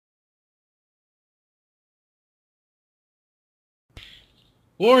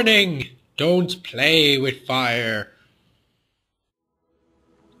Warning! Don't play with fire.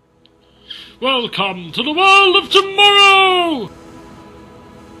 Welcome to the world of tomorrow!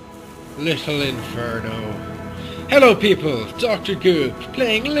 Little Inferno. Hello people, Dr. Goop,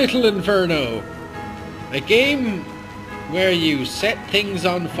 playing Little Inferno. A game where you set things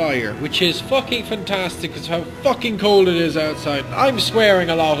on fire, which is fucking fantastic because how fucking cold it is outside. I'm swearing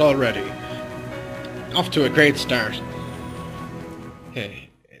a lot already. Off to a great start. Okay,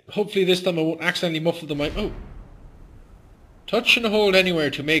 hopefully this time I won't accidentally muffle the mic. Oh. Touch and hold anywhere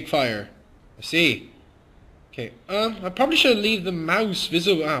to make fire. I see. Okay, I probably should leave the mouse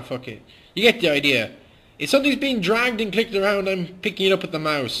visible. Ah, fuck it. You get the idea. If something's being dragged and clicked around, I'm picking it up with the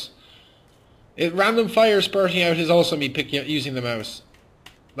mouse. If random fire spurting out is also me using the mouse.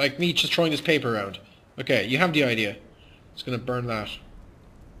 Like me just throwing this paper around. Okay, you have the idea. Just gonna burn that.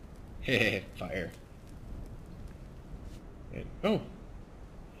 Hehe, fire. Oh.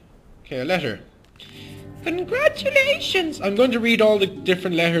 Okay, a letter. Congratulations! I'm going to read all the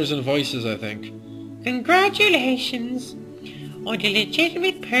different letters and voices, I think. Congratulations on the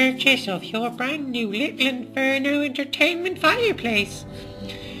legitimate purchase of your brand new Little Inferno entertainment fireplace.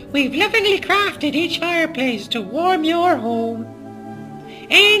 We've lovingly crafted each fireplace to warm your home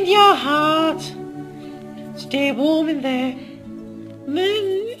and your heart. Stay warm in there.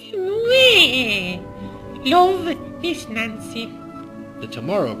 Love, Miss Nancy. The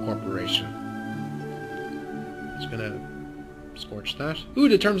Tomorrow Corporation. Just gonna scorch that. Ooh,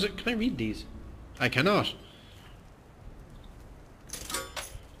 the terms. Can I read these? I cannot.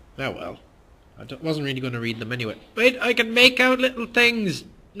 Oh well. I wasn't really going to read them anyway. Wait, I can make out little things.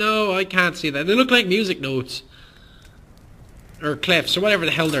 No, I can't see that. They look like music notes. Or clefs, or whatever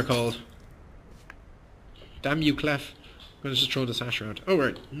the hell they're called. Damn you, clef. I'm going to just throw this ash around. Oh,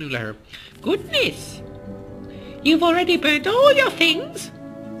 right. New letter. Goodness! You've already burnt all your things?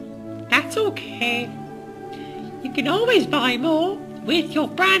 That's okay. You can always buy more with your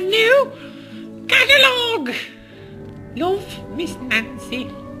brand new catalogue! Love, Miss Nancy.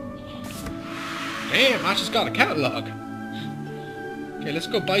 Damn, I just got a catalogue. Okay, let's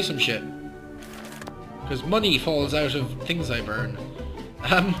go buy some shit. Because money falls out of things I burn.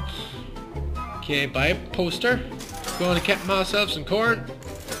 Okay, buy a poster. Going to get myself some corn.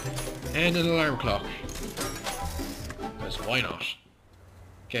 And an alarm clock. Because why not?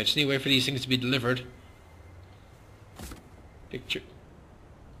 Okay, I just need to wait for these things to be delivered. Picture.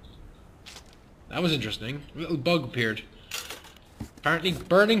 That was interesting. A little bug appeared. Apparently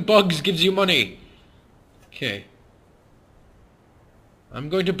burning bugs gives you money. Okay. I'm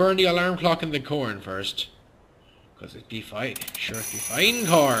going to burn the alarm clock and the corn first. Because it'd be fine. Sure, it'd be fine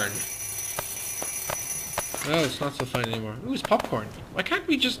corn. Well, it's not so fine anymore. Ooh, it's popcorn. Why can't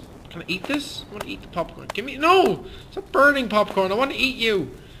we just... Can I eat this? I want to eat the popcorn. Give me... No! Stop burning popcorn. I want to eat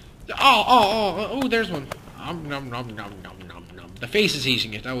you. Oh, there's one. Nom, nom, nom, nom, nom, nom, nom. The face is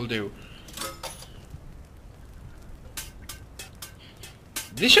eating it. That will do.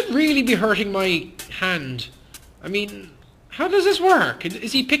 This should really be hurting my hand. I mean, how does this work?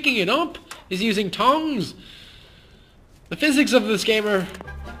 Is he picking it up? Is he using tongs? The physics of this game are...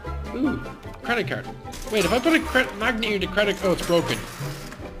 Ooh, credit card. Wait, if I put a magnet here to credit... Oh, it's broken.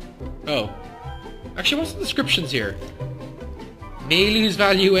 Oh. Actually, what's the descriptions here? May lose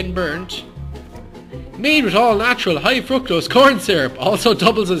value when burnt. Made with all natural high fructose corn syrup. Also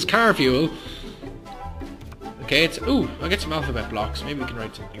doubles as car fuel. Okay, it's... Ooh, I'll get some alphabet blocks. Maybe we can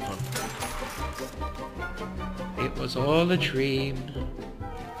write something fun. It was all a dream.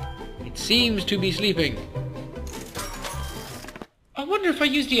 It seems to be sleeping. I wonder if I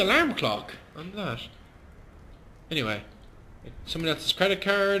use the alarm clock on that. Anyway. Someone else's credit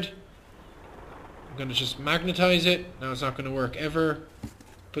card. I'm going to just magnetize it. Now it's not going to work ever.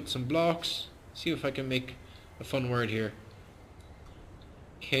 Put some blocks. See if I can make a fun word here.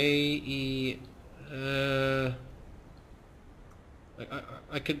 K-E... I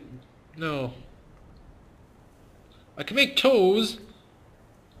could... No. I can make toes.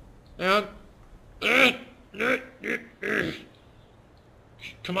 Now...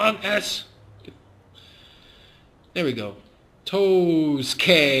 Come on, S. There we go. Toes,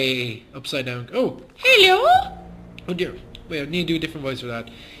 K. Upside down. Oh, hello. Oh dear. Wait, I need to do a different voice for that.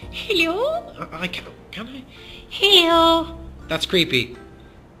 Hello. I can't. Can I? Hello. That's creepy.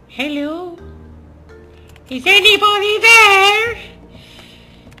 Hello. Is anybody there?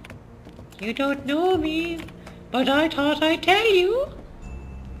 You don't know me, but I thought I'd tell you.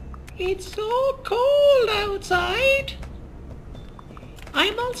 It's so cold outside.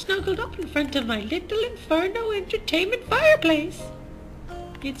 I'm all snuggled up in front of my Little Inferno entertainment fireplace.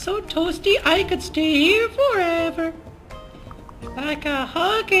 It's so toasty I could stay here forever. Like a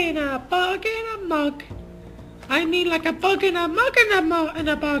hug in a bug in a mug. I mean like a bug in a mug in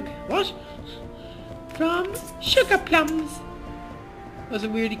a bug. What? From Sugar Plums. That was a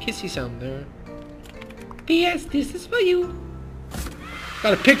weirdly kissy sound there. P.S. This is for you.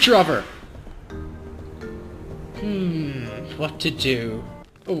 Got a picture of her. What to do?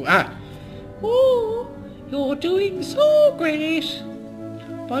 Oh, you're doing so great.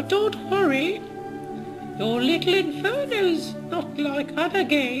 But don't worry. Your little Inferno's not like other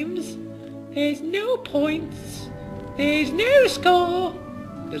games. There's no points. There's no score.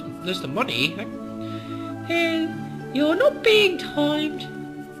 There's the money. You're not being timed.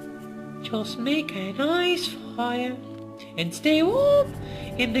 Just make a nice fire and stay warm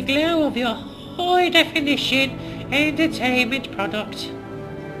in the glow of your high-definition entertainment product.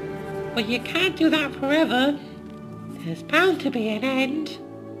 But you can't do that forever. There's bound to be an end.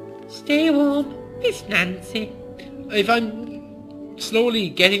 Stay warm, Miss Nancy. If I'm slowly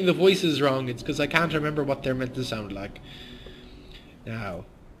getting the voices wrong, it's because I can't remember what they're meant to sound like. Now,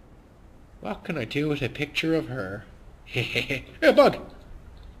 what can I do with a picture of her? Hey, a bug!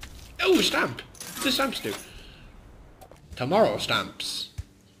 Oh, stamp! The stamps do. Tomorrow stamps.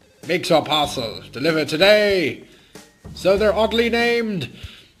 Big saw parcel. Delivered today. So they're oddly named.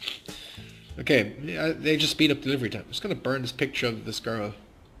 Okay, they just speed up delivery time. I'm just gonna burn this picture of this girl.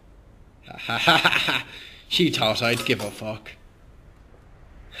 Ha ha ha ha! She thought I'd give a fuck.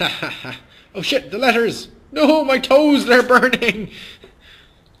 Ha ha ha! Oh shit! The letters! No, my toes! They're burning.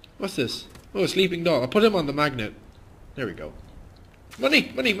 What's this? Oh, a sleeping doll. I'll put him on the magnet. There we go.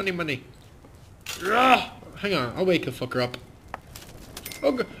 Money! Money! Money! Money! Hang on, I'll wake the fucker up.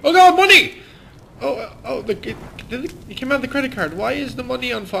 Oh god, money! It came out of the credit card. Why is the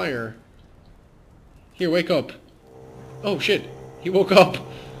money on fire? Here, wake up. Oh shit, he woke up.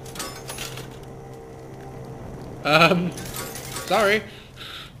 Sorry.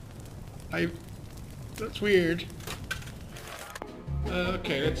 That's weird.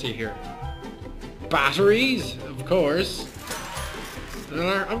 Okay, let's see here. Batteries, of course. An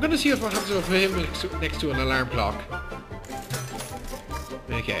alarm. I'm gonna see what happens if I put him next to an alarm clock.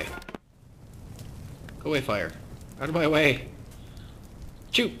 Okay. Go away, fire. Out of my way.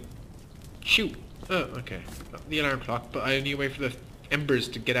 Shoot! Shoot! Oh, okay. Not the alarm clock, but I need to wait for the embers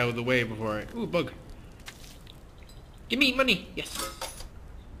to get out of the way before I... Ooh, bug. Give me money! Yes!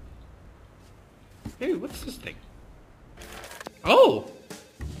 Hey, what's this thing? Oh!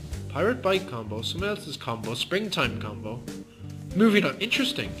 Pirate bike combo, someone else's combo, springtime combo. Moving on.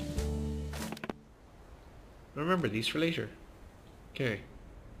 Interesting. Remember these for later. Okay.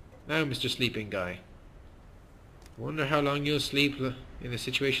 Now, Mr. Sleeping Guy. Wonder how long you'll sleep in a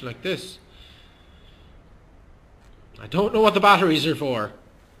situation like this. I don't know what the batteries are for.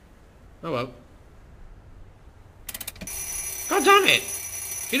 Oh well. God damn it!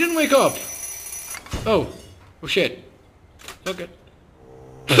 He didn't wake up! Oh. Oh shit. Okay.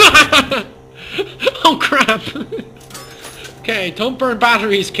 Oh crap! Okay, don't burn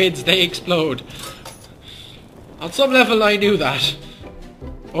batteries, kids. They explode. On some level I knew that.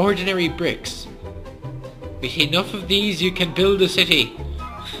 Ordinary bricks. With enough of these you can build a city.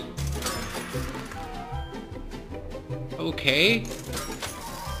 Okay.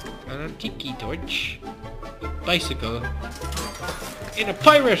 An antique torch. A bicycle. In a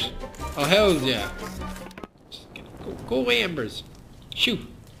pirate! Oh hell yeah. Go away, embers. Shoo.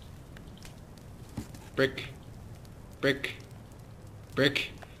 Brick. Brick.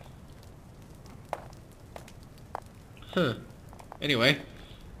 Brick. Huh. Anyway.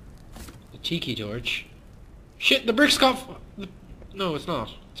 The tiki torch. Shit, the brick's got... No, it's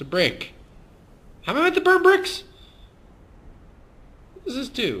not. It's a brick. Am I meant to burn bricks? What does this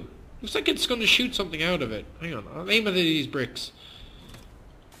do? Looks like it's going to shoot something out of it. Hang on, I'll aim at these bricks.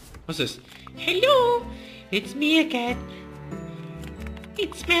 What's this? Hello! It's me again.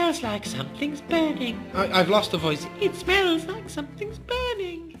 It smells like something's burning. I've lost the voice. It smells like something's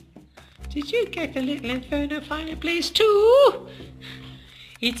burning. Did you get a little Inferno fireplace too?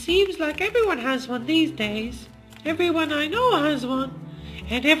 It seems like everyone has one these days. Everyone I know has one.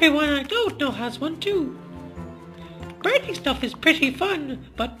 And everyone I don't know has one too. Burning stuff is pretty fun,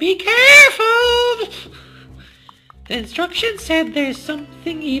 but be careful! The instructions said there's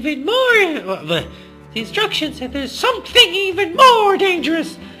something even more... The instructions said there's something even more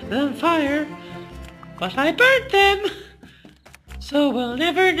dangerous than fire. But I burnt them. So we'll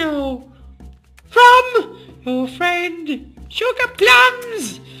never know. From your friend Sugar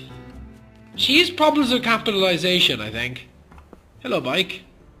Plums! She has problems with capitalization, I think. Hello, bike.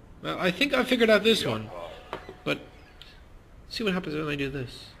 Well, I think I figured out this one. But, see what happens when I do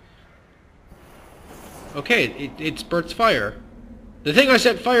this. Okay, it spurts fire. The thing I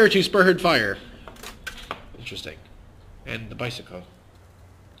set fire to spurred fire. Interesting. And the bicycle.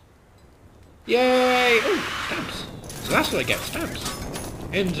 Yay! Oh, stamps. So that's what I get, stamps.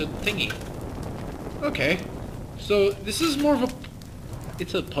 And a thingy. Okay. So this is more of a...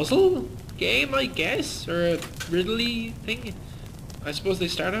 It's a puzzle game, I guess? Or a riddly thing? I suppose they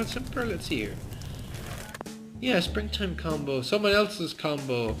start out simpler? Let's see here. Yeah, springtime combo. Someone else's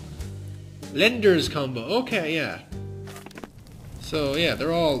combo. Lender's combo. Okay, yeah. So, yeah,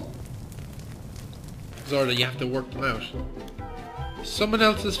 they're all... sort of, you have to work them out. Someone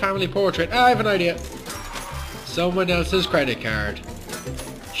else's family portrait. Ah, I have an idea. Someone else's credit card.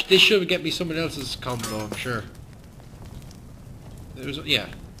 This should get me someone else's combo, I'm sure. There's, yeah.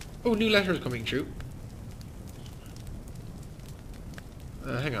 Oh, new letters coming through.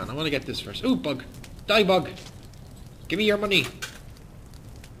 Hang on, I want to get this first. Ooh, bug. Die, bug. Give me your money.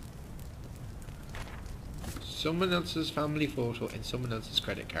 Someone else's family photo and someone else's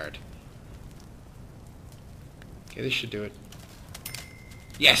credit card. Okay, this should do it.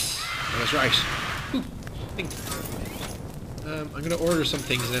 Yes! I was right. Ooh, thing. I'm gonna order some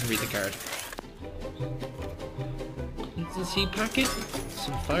things and then read the card. Consistency packet,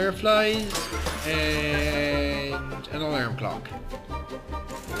 some fireflies, and an alarm clock.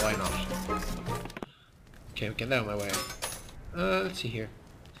 Why not? Okay, we'll get that out of my way. Let's see here.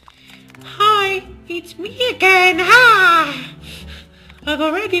 Hi, it's me again. Ha! I've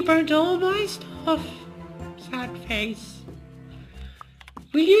already burnt all my stuff. Sad face.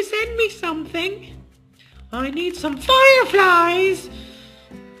 Will you send me something? I need some fireflies.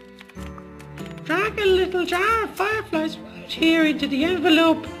 Drag a little jar of fireflies right here into the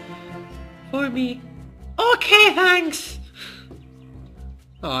envelope for me. Okay, thanks.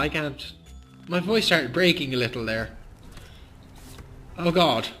 Oh, I can't. My voice started breaking a little there. Oh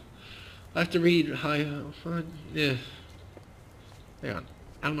God. I have to read high. Yeah. Hang on.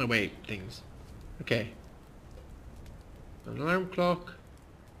 Out of my way, things. Okay. An alarm clock.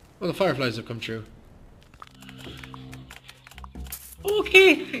 Oh, the fireflies have come true.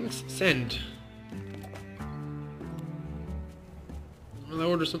 Okay, thanks. Send. I'll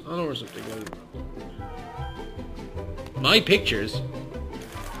order something. My pictures.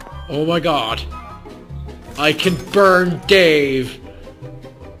 Oh my God. I can burn Dave.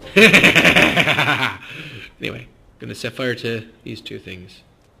 Anyway, gonna set fire to these two things.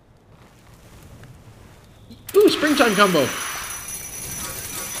 Ooh, springtime combo.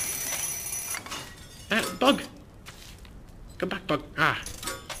 Bug. Come back, bug. Ah.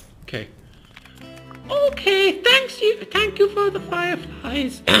 Okay. Okay, thank you for the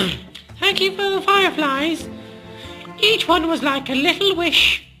fireflies. Thank you for the fireflies. Each one was like a little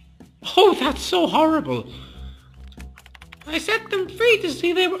wish. Oh, that's so horrible. I set them free to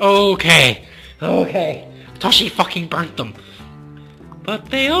see they were... Okay. I thought she fucking burnt them. But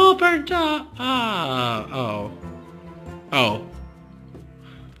they all burnt up. Oh.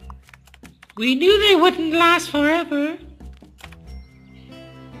 We knew they wouldn't last forever.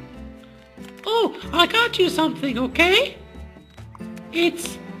 Oh, I got you something, okay?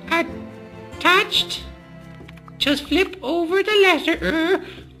 It's attached. Just flip over the letter.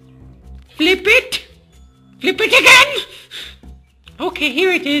 Flip it. Flip it again. Okay,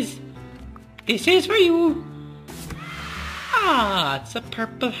 here it is. This is for you. Ah, it's a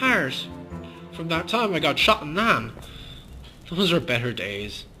purple heart. From that time I got shot in the hand. Those were better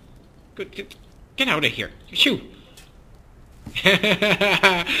days. Good, get out of here. Shoo.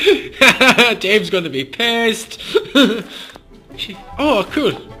 Dave's gonna be pissed. Oh,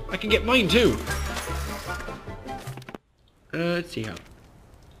 cool. I can get mine too. Let's see how.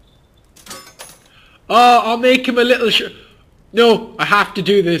 Oh, I'll make him a little No, I have to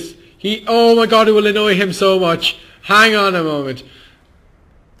do this. Oh my God, it will annoy him so much. Hang on a moment.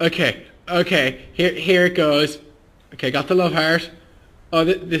 Okay, here it goes. Okay, got the love heart. Oh,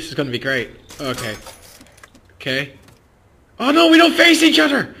 this is gonna be great. Okay. Oh no, we don't face each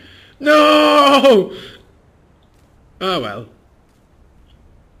other! No! Oh well.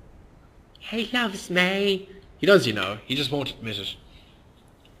 He loves me. He does, you know. He just won't admit it.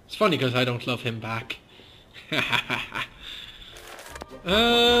 It's funny because I don't love him back. I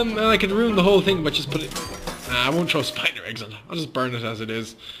could ruin the whole thing by just put it... Nah, I won't throw spider eggs on it. I'll just burn it as it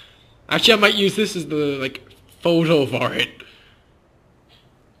is. Actually, I might use this as the, photo for it.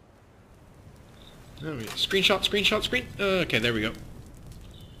 Screenshot. Okay, there we go.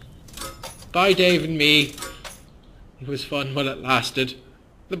 Bye, Dave and me. It was fun while it lasted.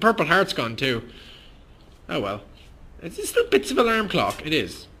 The purple heart's gone too. Oh well. It's still bits of alarm clock. It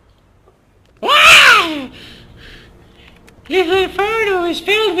is. Wow! Little Inferno is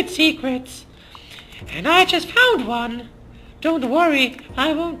filled with secrets. And I just found one. Don't worry,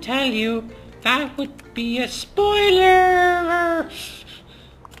 I won't tell you. That would be a spoiler.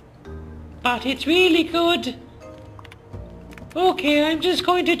 But it's really good. Okay, I'm just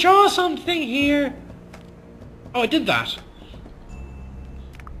going to draw something here. Oh, I did that.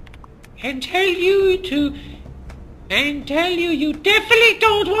 And tell you you definitely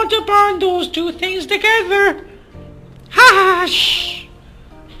don't want to burn those two things together. Ha! Shh.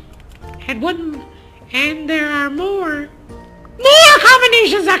 And there are more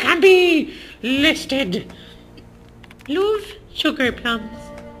combinations that can be listed. Love sugar plums.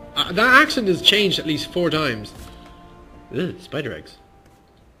 That accent has changed at least 4 times. Ugh, spider eggs.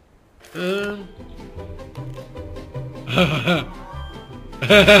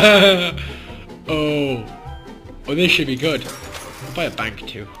 Oh, this should be good. I'll buy a bank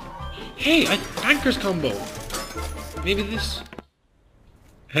too. Hey, a banker's combo. Maybe this.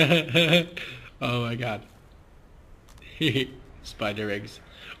 Oh my god. Spider eggs.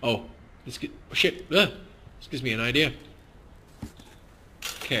 Oh, oh shit. This gives me an idea.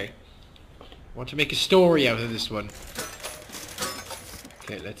 Okay. I want to make a story out of this one.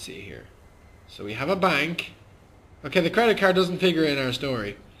 Okay, let's see here. So we have a bank. Okay, the credit card doesn't figure in our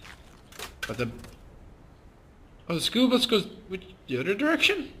story. But the school bus goes the other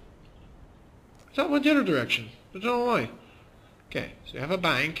direction? I thought it went the other direction. I don't know why. Okay, so we have a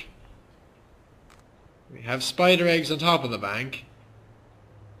bank. We have spider eggs on top of the bank.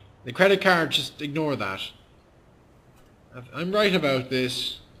 The credit card, just ignore that. If I'm right about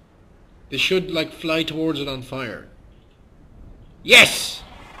this, they should like fly towards it on fire. Yes!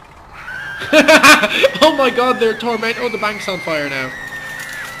 Oh my god, they're tormented. Oh, the bank's on fire now.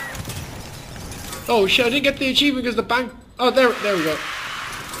 Oh shit, I didn't get the achievement because the bank... Oh, there we go.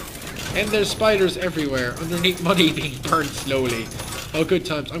 And there's spiders everywhere underneath money being burned slowly. Oh, good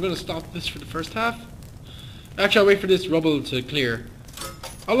times. I'm going to stop this for the first half. Actually, I'll wait for this rubble to clear.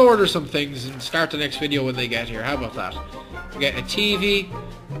 I'll order some things and start the next video when they get here. How about that? Get a TV,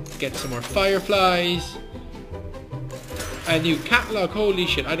 get some more fireflies, a new catalog. Holy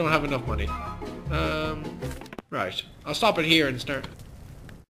shit, I don't have enough money. Right. I'll stop it here and start...